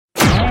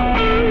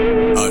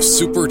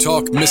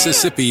SuperTalk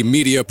Mississippi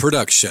media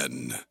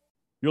production.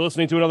 You're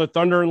listening to another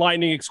Thunder and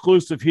Lightning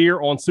exclusive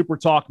here on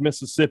SuperTalk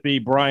Mississippi.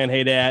 Brian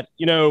Haydad.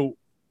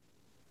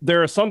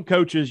 There are some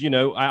coaches,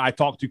 I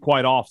talk to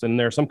quite often.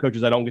 There are some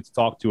coaches I don't get to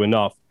talk to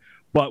enough.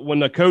 But when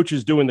the coach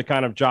is doing the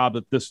kind of job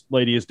that this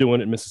lady is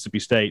doing at Mississippi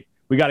State,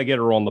 we got to get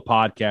her on the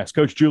podcast.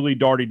 Coach Julie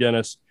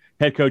Darty-Dennis,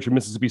 head coach of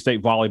Mississippi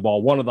State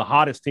volleyball, one of the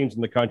hottest teams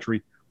in the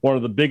country, one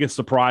of the biggest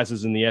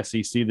surprises in the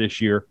SEC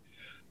this year.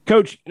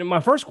 Coach,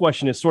 my first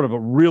question is sort of a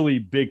really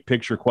big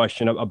picture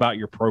question about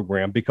your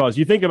program, because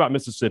you think about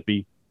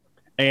Mississippi,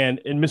 and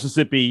in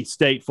Mississippi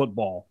State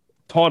football,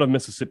 ton of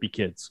Mississippi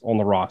kids on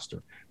the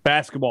roster.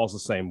 Basketball is the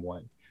same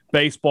way.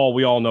 Baseball,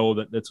 we all know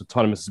that it's a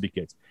ton of Mississippi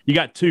kids. You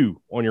got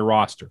two on your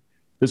roster.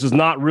 This is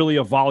not really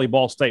a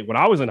volleyball state. When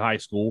I was in high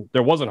school,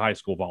 there wasn't high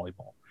school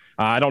volleyball.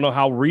 I don't know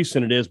how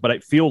recent it is, but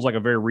it feels like a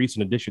very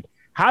recent addition.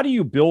 How do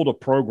you build a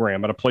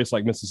program at a place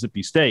like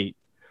Mississippi State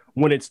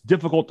when it's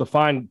difficult to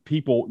find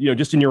people,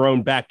 just in your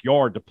own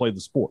backyard to play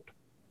the sport?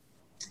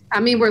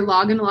 We're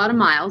logging a lot of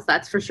miles,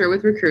 that's for sure,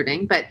 with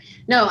recruiting. But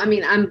no,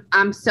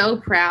 I'm so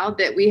proud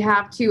that we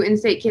have two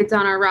in-state kids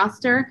on our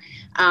roster.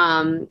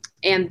 And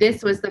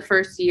this was the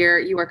first year,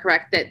 you are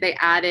correct, that they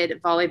added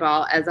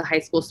volleyball as a high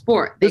school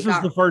sport. This is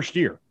the first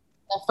year?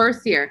 The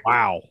first year.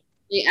 Wow.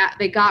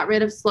 They got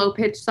rid of slow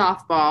pitch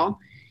softball,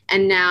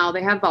 and now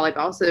they have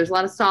volleyball. So there's a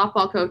lot of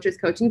softball coaches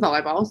coaching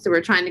volleyball. So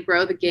we're trying to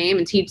grow the game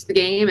and teach the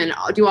game and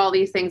do all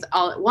these things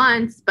all at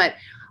once. But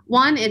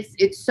one,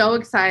 it's so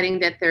exciting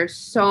that there's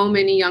so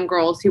many young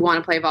girls who want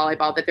to play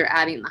volleyball that they're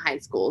adding in the high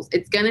schools.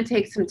 It's going to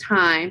take some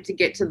time to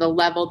get to the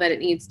level that it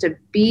needs to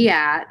be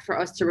at for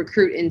us to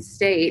recruit in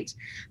state.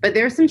 But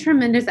there's some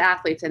tremendous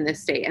athletes in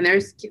this state, and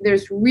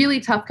there's really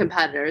tough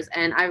competitors.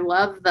 And I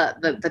love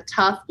the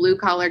tough blue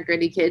collar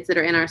gritty kids that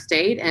are in our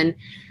state. And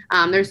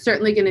there's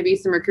certainly going to be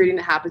some recruiting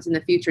that happens in the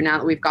future now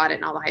that we've got it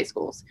in all the high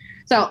schools.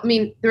 So,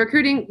 the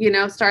recruiting,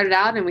 started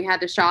out and we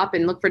had to shop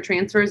and look for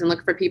transfers and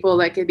look for people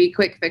that could be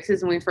quick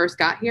fixes when we first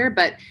got here.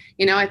 But,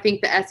 I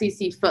think the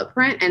SEC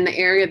footprint and the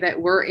area that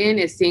we're in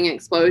is seeing an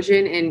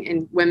explosion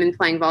in women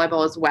playing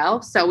volleyball as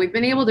well. So we've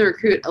been able to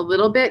recruit a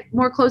little bit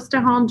more close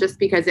to home just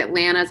because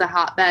Atlanta is a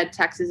hotbed,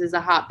 Texas is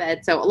a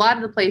hotbed. So a lot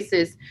of the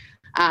places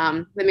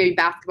that maybe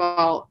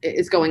basketball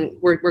is going,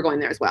 we're going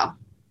there as well.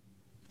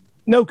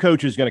 No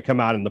coach is going to come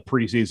out in the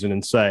preseason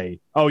and say,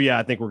 oh, yeah,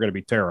 I think we're going to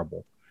be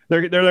terrible.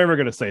 They're never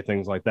going to say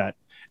things like that.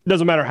 It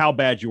doesn't matter how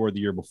bad you were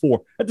the year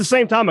before. At the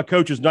same time, a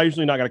coach is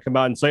usually not going to come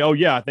out and say, oh,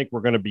 yeah, I think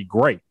we're going to be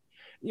great.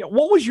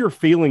 What was your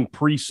feeling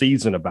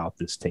preseason about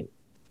this team?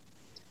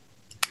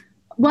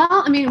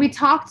 Well, we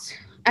talked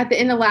at the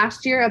end of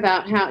last year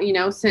about how,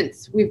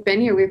 since we've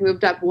been here, we've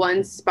moved up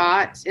one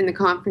spot in the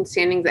conference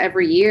standings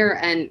every year,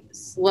 and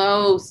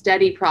slow,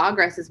 steady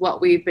progress is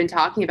what we've been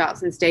talking about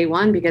since day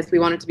one, because we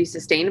want it to be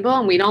sustainable,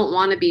 and we don't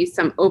want to be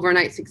some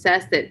overnight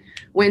success that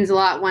wins a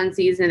lot one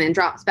season and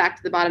drops back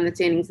to the bottom of the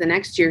standings the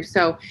next year.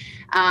 So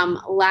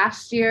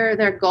last year,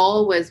 their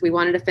goal was we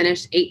wanted to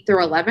finish 8th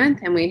through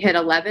 11th, and we hit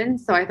 11.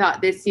 So I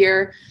thought this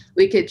year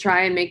we could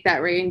try and make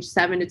that range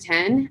 7 to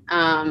 10.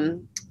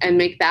 And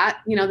make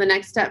that, the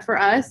next step for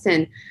us.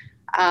 And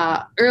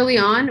early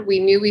on, we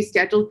knew we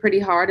scheduled pretty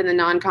hard in the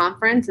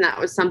non-conference, and that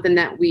was something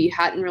that we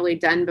hadn't really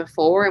done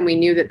before. And we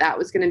knew that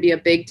was going to be a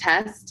big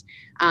test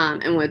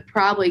and would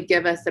probably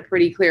give us a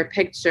pretty clear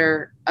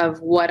picture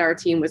of what our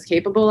team was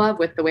capable of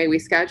with the way we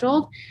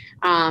scheduled.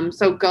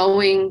 So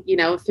going,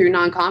 through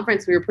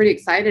non-conference, we were pretty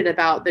excited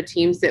about the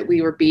teams that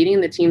we were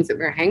beating, the teams that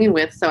we were hanging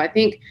with. So I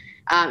think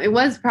it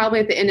was probably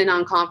at the end of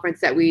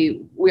non-conference that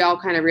we all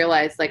kind of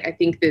realized, I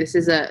think this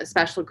is a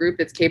special group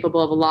that's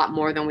capable of a lot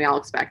more than we all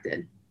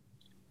expected.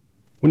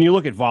 When you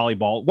look at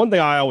volleyball, one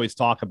thing I always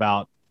talk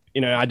about,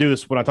 I do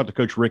this when I talk to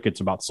Coach Ricketts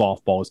about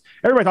softball, is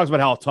everybody talks about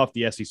how tough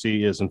the SEC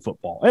is in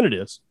football, and it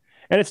is.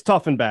 And it's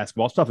tough in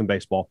basketball, it's tough in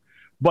baseball.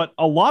 But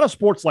a lot of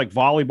sports like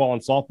volleyball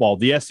and softball,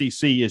 the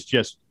SEC is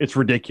it's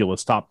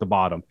ridiculous top to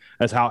bottom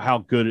as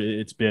how good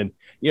it's been.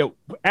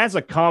 As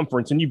a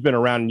conference, and you've been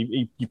around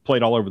and you've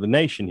played all over the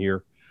nation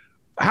here,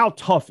 how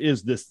tough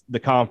is the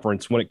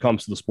conference when it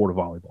comes to the sport of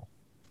volleyball?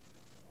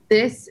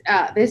 This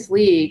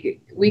league,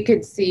 we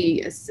could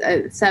see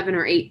 7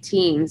 or 8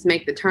 teams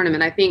make the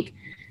tournament. I think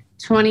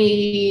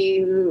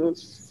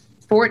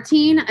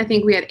 2014, I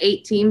think we had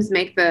 8 teams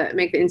make the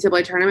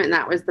NCAA tournament, and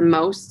that was the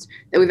most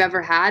that we've ever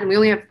had. And we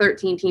only have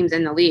 13 teams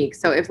in the league.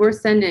 So if we're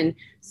sending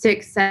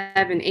 6,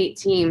 7, 8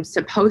 teams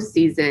to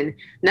postseason,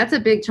 that's a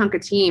big chunk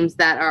of teams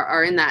that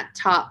are in that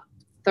top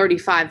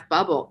 35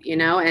 bubble,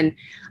 and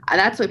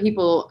that's what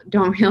people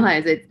don't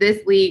realize. It's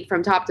this league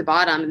from top to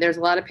bottom. There's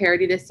a lot of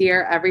parity this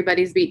year.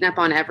 Everybody's beating up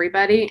on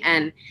everybody.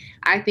 And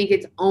I think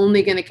it's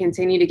only going to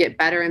continue to get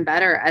better and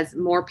better as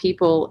more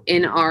people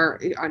in our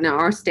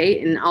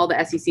state and all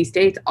the SEC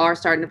states are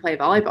starting to play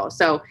volleyball.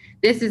 So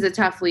this is a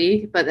tough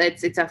league, but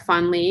it's a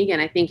fun league.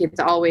 And I think it's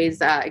always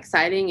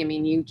exciting.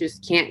 You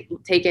just can't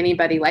take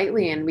anybody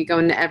lightly. And we go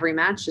into every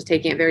match just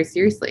taking it very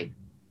seriously.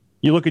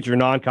 You look at your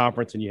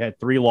non-conference and you had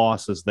 3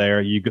 losses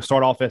there. You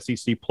start off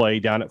SEC play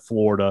down at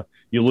Florida.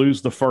 You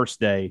lose the first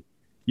day.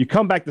 You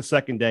come back the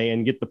second day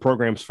and get the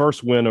program's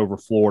first win over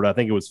Florida. I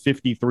think it was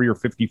 53 or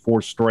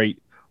 54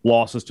 straight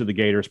losses to the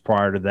Gators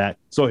prior to that.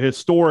 So a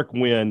historic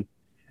win.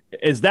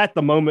 Is that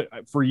the moment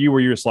for you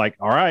where you're just like,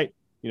 all right,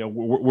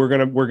 we're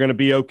gonna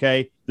be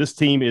okay. This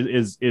team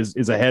is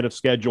ahead of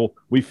schedule.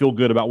 We feel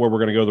good about where we're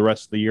gonna go the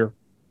rest of the year.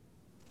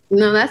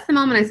 No, that's the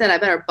moment I said I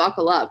better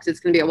buckle up because it's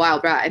gonna be a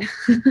wild ride.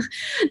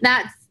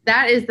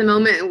 That is the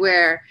moment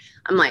where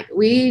I'm like,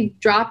 we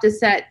dropped a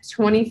set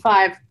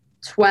 25-12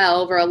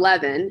 or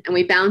 11, and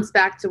we bounced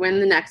back to win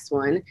the next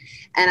one.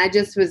 And I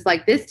just was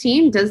like, this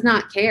team does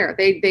not care.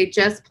 They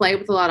just play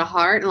with a lot of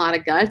heart and a lot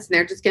of guts, and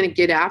they're just going to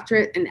get after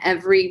it in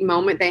every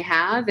moment they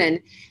have. And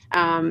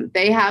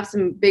they have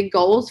some big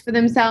goals for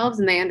themselves,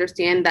 and they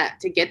understand that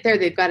to get there,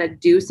 they've got to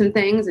do some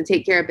things and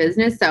take care of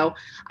business. So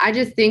I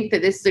just think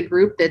that this is a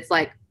group that's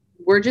like,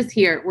 we're just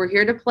here. We're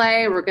here to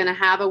play. We're going to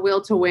have a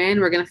will to win.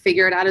 We're going to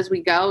figure it out as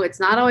we go. It's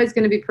not always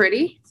going to be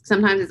pretty.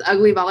 Sometimes it's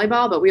ugly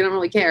volleyball, but we don't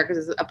really care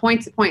because a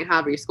point's a point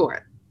however you score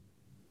it.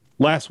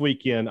 Last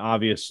weekend,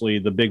 obviously,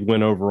 the big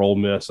win over Ole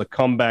Miss, a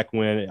comeback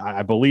win.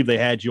 I believe they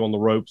had you on the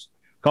ropes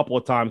a couple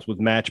of times with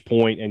match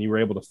point, and you were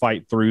able to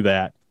fight through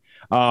that.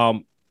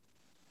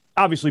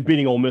 Obviously,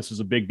 beating Ole Miss is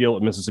a big deal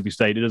at Mississippi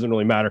State. It doesn't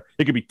really matter.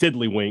 It could be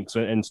tiddlywinks,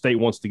 and State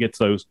wants to get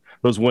those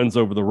wins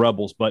over the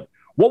Rebels. But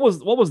what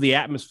was the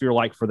atmosphere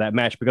like for that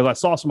match? Because I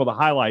saw some of the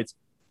highlights.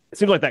 It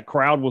seems like that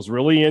crowd was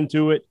really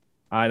into it,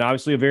 and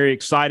obviously a very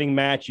exciting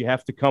match. You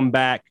have to come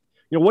back.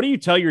 What do you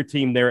tell your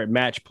team there at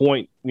match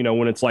point?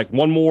 When it's like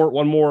one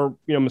more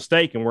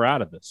mistake and we're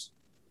out of this.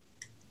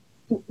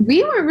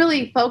 We weren't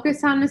really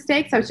focused on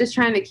mistakes. I was just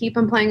trying to keep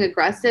them playing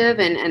aggressive,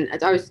 and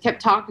I was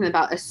kept talking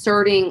about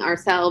asserting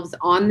ourselves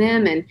on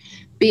them and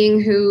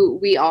being who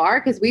we are,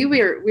 because we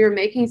were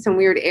making some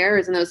weird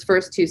errors in those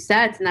first two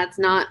sets, and that's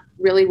not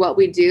really what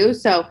we do.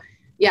 So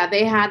yeah,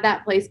 they had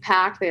that place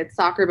packed. They had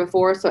soccer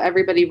before, so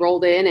everybody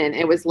rolled in and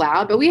it was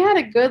loud. But we had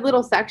a good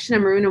little section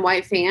of maroon and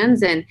white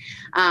fans, and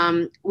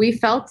we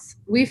felt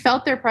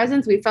their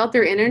presence, we felt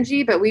their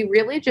energy, but we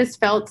really just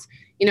felt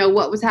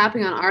what was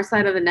happening on our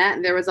side of the net.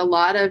 And there was a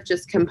lot of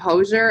just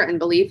composure and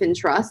belief and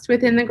trust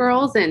within the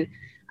girls. And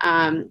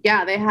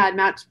they had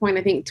match point,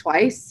 I think,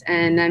 twice.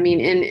 And I mean,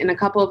 in a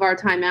couple of our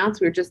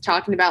timeouts, we were just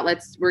talking about,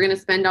 we're going to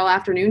spend all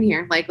afternoon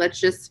here. Like, let's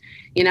just,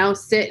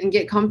 sit and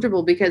get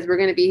comfortable because we're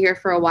going to be here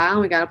for a while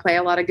and we got to play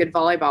a lot of good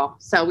volleyball.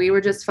 So we were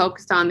just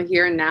focused on the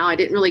here and now. I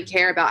didn't really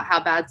care about how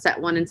bad set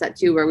 1 and set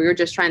 2 were. We were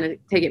just trying to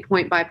take it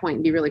point by point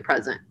and be really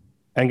present.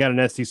 And got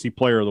an SEC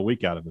player of the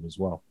week out of it as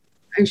well.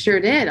 I sure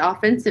did.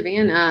 Offensive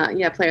and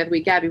player of the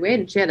week, Gabby Wade,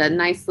 and she had a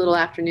nice little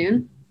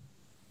afternoon.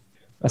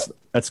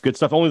 That's good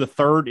stuff. Only the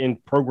third in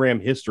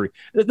program history.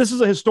 This is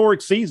a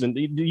historic season.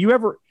 Do you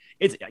ever?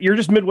 You're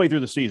just midway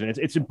through the season.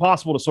 It's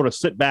impossible to sort of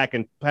sit back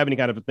and have any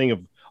kind of a thing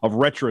of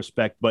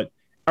retrospect. But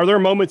are there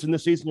moments in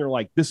this season you're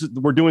like,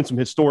 we're doing some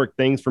historic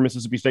things for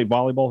Mississippi State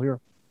volleyball here?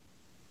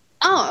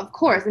 Oh, of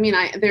course. I mean,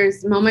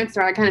 there's moments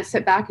where I kind of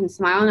sit back and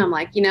smile, and I'm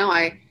like,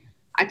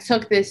 I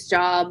took this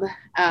job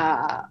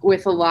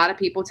with a lot of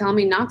people telling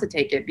me not to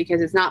take it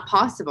because it's not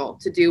possible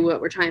to do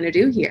what we're trying to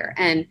do here.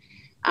 And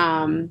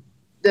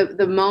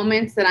the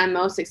moments that I'm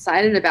most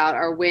excited about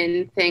are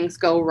when things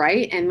go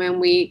right and when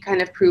we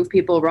kind of prove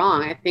people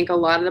wrong. I think a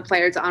lot of the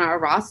players on our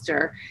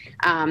roster,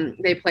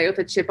 they play with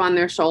a chip on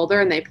their shoulder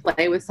and they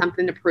play with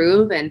something to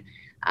prove. And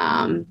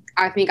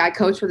I think I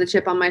coach with a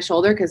chip on my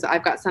shoulder because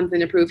I've got something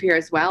to prove here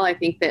as well. I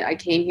think that I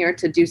came here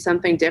to do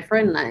something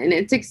different, and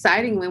it's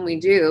exciting when we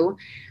do.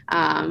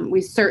 We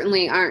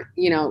certainly aren't,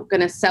 going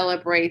to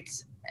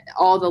celebrate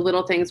all the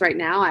little things right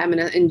now. I'm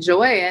going to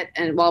enjoy it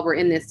and while we're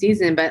in this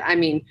season, but I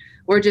mean,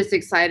 we're just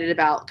excited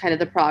about kind of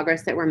the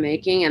progress that we're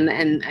making.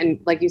 And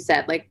like you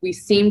said, like we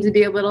seem to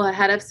be a little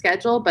ahead of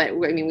schedule, but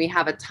we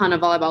have a ton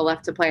of volleyball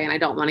left to play, and I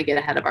don't want to get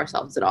ahead of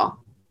ourselves at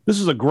all. This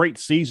is a great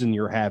season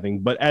you're having,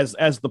 but as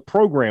the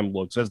program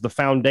looks, as the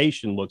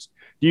foundation looks,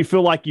 do you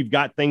feel like you've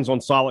got things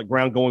on solid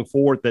ground going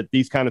forward that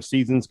these kind of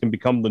seasons can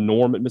become the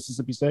norm at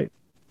Mississippi State?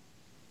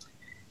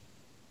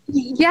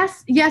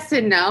 Yes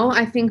and no.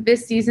 I think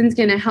this season's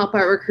going to help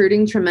our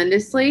recruiting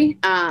tremendously,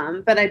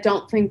 but I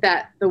don't think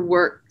that the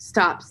work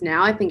stops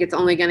now. I think it's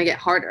only going to get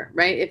harder,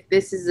 right? If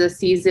this is a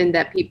season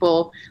that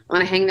people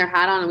want to hang their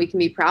hat on and we can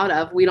be proud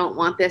of, we don't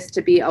want this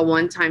to be a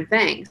one-time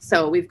thing.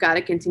 So we've got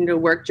to continue to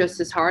work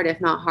just as hard,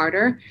 if not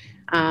harder.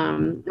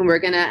 And we're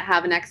going to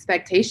have an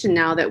expectation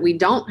now that we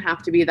don't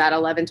have to be that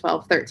 11,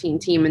 12, 13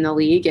 team in the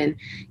league. And,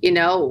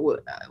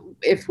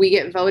 if we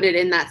get voted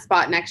in that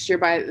spot next year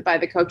by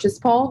the coaches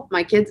poll,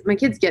 my kids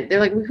they're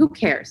like, who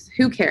cares?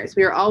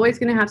 We are always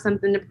going to have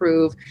something to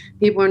prove.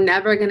 People are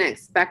never going to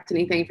expect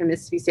anything from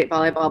Mississippi State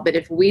volleyball. But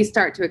if we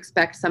start to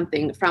expect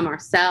something from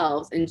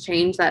ourselves and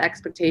change that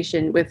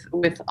expectation with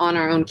on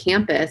our own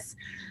campus,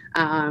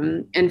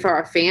 and for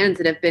our fans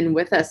that have been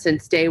with us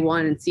since day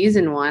one and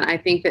season one, I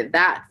think that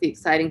that's the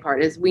exciting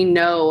part is we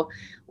know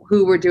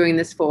who we're doing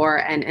this for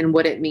and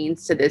what it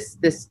means to this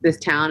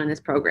town and this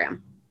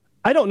program.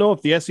 I don't know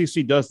if the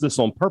SEC does this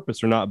on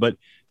purpose or not, but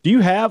do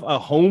you have a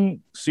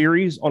home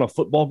series on a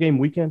football game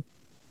weekend?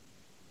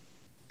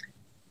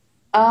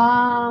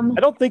 I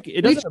don't think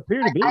it doesn't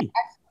appear to be.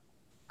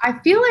 I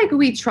feel like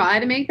we try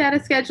to make that a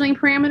scheduling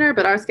parameter,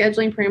 but our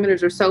scheduling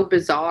parameters are so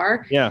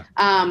bizarre. Yeah.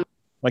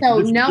 Like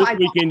so this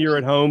weekend you're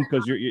at home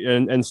because you're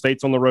and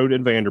State's on the road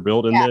at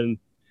Vanderbilt, and then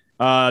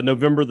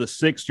November the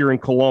 6th you're in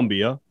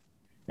Columbia,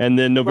 and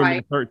then November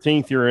the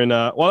 13th you're in.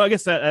 Well, I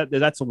guess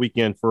that's a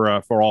weekend for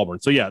Auburn.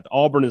 So yeah,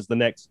 Auburn is the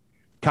next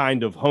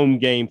kind of home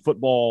game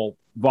football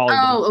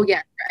volleyball. Oh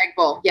yeah, Egg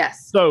Bowl.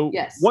 Yes. So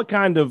what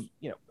kind of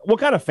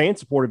fan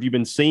support have you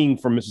been seeing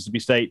from Mississippi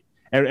State?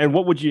 And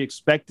what would you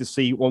expect to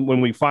see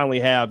when we finally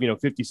have,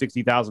 50,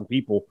 60,000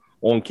 people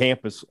on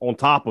campus on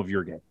top of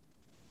your game?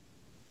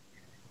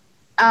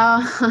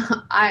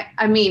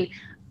 I mean,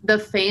 the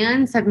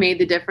fans have made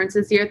the difference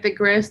this year at the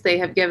Grist. They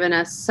have given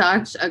us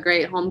such a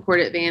great home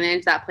court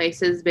advantage. That place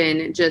has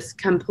been just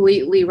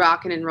completely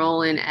rocking and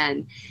rolling.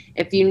 And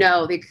if you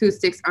know, the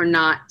acoustics are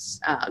not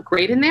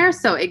great in there,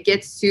 so it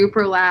gets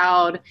super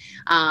loud.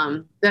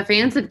 The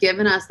fans have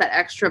given us that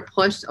extra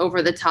push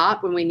over the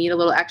top when we need a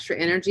little extra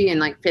energy in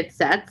like fifth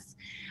sets.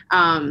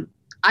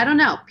 I don't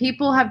know.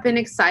 People have been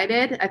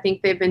excited. I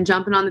think they've been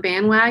jumping on the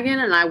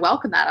bandwagon, and I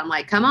welcome that. I'm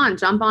like, come on,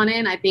 jump on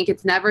in. I think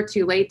it's never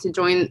too late to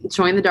join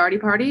the Darty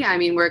Party. I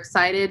mean, we're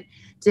excited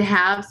to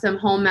have some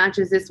home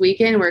matches this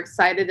weekend. We're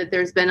excited that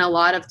there's been a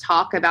lot of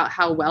talk about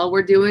how well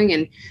we're doing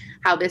and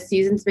how this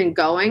season's been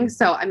going.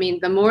 So, I mean,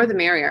 the more the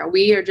merrier.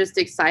 We are just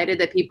excited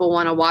that people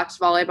want to watch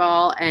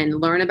volleyball and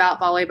learn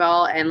about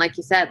volleyball. And like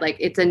you said, like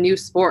it's a new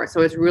sport.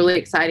 So it's really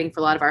exciting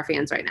for a lot of our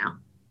fans right now.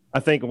 I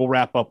think we'll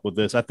wrap up with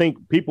this. I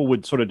think people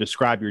would sort of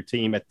describe your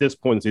team at this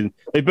point in the season.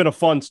 They've been a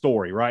fun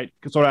story, right?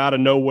 Sort of out of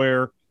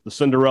nowhere, the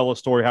Cinderella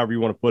story, however you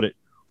want to put it.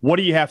 What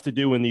do you have to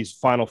do in these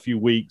final few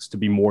weeks to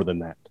be more than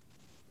that?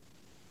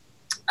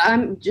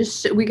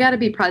 We got to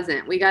be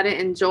present. We got to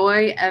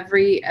enjoy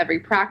every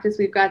practice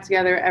we've got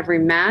together, every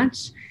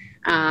match.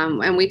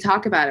 And we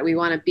talk about it. We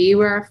want to be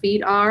where our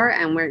feet are,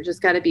 and we're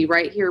just got to be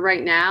right here,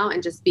 right now,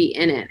 and just be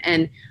in it.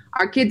 And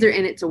our kids are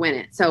in it to win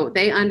it. So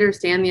they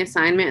understand the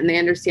assignment and they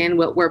understand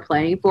what we're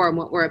playing for and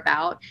what we're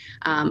about.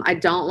 I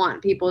don't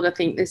want people to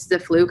think this is a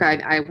fluke.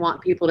 I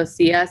want people to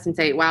see us and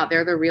say, wow,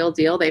 they're the real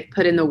deal. They've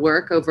put in the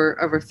work over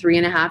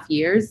 3.5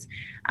 years.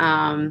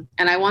 And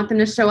I want them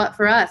to show up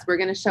for us. We're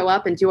going to show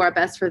up and do our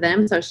best for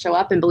them. So show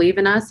up and believe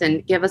in us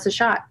and give us a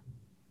shot.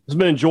 It's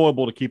been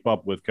enjoyable to keep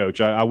up with, Coach.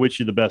 I wish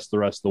you the best the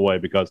rest of the way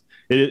because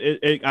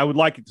I would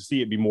like it to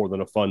see it be more than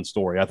a fun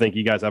story. I think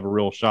you guys have a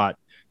real shot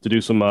to do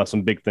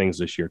some big things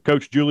this year.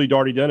 Coach Julie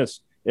Darty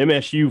Dennis,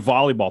 MSU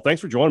Volleyball. Thanks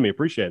for joining me.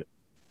 Appreciate it.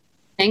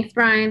 Thanks,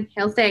 Brian.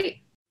 Hail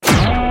State.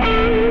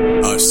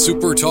 A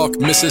SuperTalk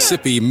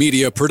Mississippi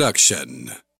media production.